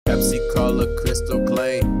Pepsi color crystal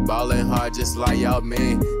clean, ballin' hard just like y'all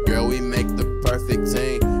mean. Girl, we make the perfect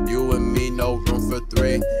team. You and me, no room for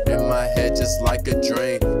three. In my head just like a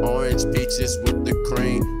dream. Orange peaches with the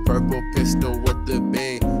cream, purple pistol with the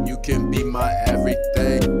beam. You can be my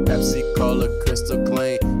everything. Pepsi color crystal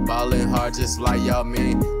clean, ballin' hard just like y'all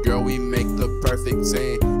mean. Girl, we make the perfect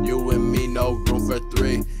team. You and me, no room for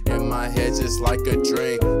three. In my head just like a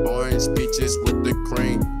dream. Orange peaches with the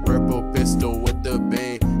cream, purple pistol with the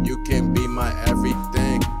beam. You can be my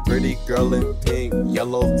everything. Pretty girl in pink,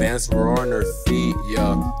 yellow Vans were on her feet,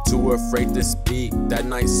 yeah. Too afraid to speak, that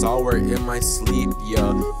night saw her in my sleep,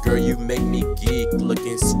 yeah. Girl, you make me geek,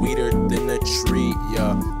 looking sweeter than a treat,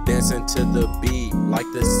 yeah. Dancing to the beat, like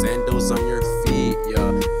the sandals on your feet,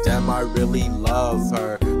 yeah. Damn, I really love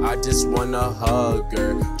her, I just wanna hug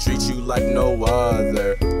her. Treat you like no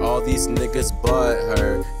other, all these niggas but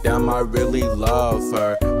her. Damn, I really love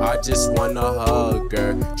her, I just wanna hug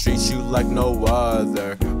her. Treat you like no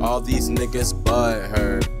other, all these niggas but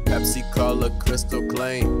her. Pepsi color crystal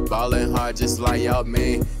clean, ballin' hard just like y'all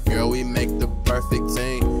mean. Girl, we make the perfect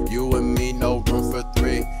team. You and me, no room for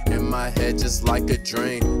three. In my head just like a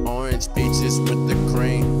dream. Orange peaches with the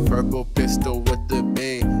cream, purple pistol with the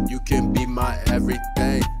beam. You can be my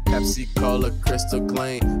everything. Pepsi color crystal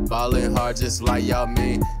clean, ballin' hard just like y'all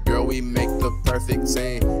mean. Girl, we make the perfect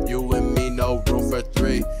team. You and me, no room for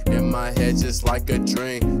three. In my head just like a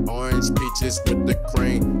dream. Orange peaches with the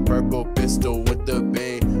cream, purple pistol with the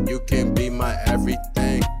beam. You can be my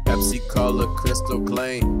everything. Pepsi color crystal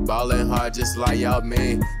clean, ballin' hard just like y'all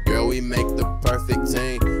mean. Girl, we make the perfect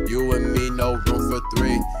team. You and me, no room for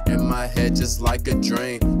three. In my head just like a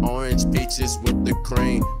dream. Orange peaches with the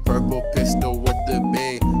cream, purple pistol with the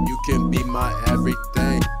beam. You can be my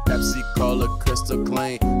everything. Pepsi color crystal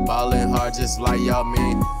clean, ballin' hard just like y'all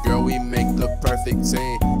mean. Girl, we make the perfect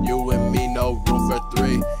team. You and me, no room for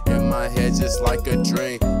three. In my head just like a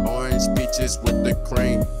dream. Orange peaches with the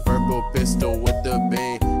cream, purple pistol with the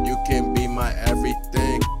beam. You can be my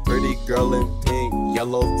everything. Pretty girl in pink,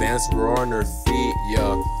 yellow Vans were on her feet,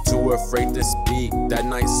 yeah. Too afraid to speak, that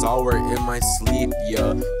night saw her in my sleep,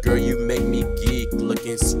 yeah. Girl, you make me geek,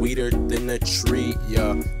 looking sweeter than a treat,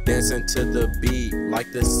 yeah. Dancing to the beat,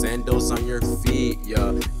 like the sandals on your feet,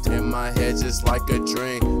 yeah. In my head just like a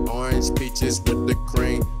dream. Orange peaches with the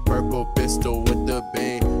cream, purple pistol with the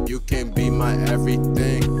beam. You can be my everything.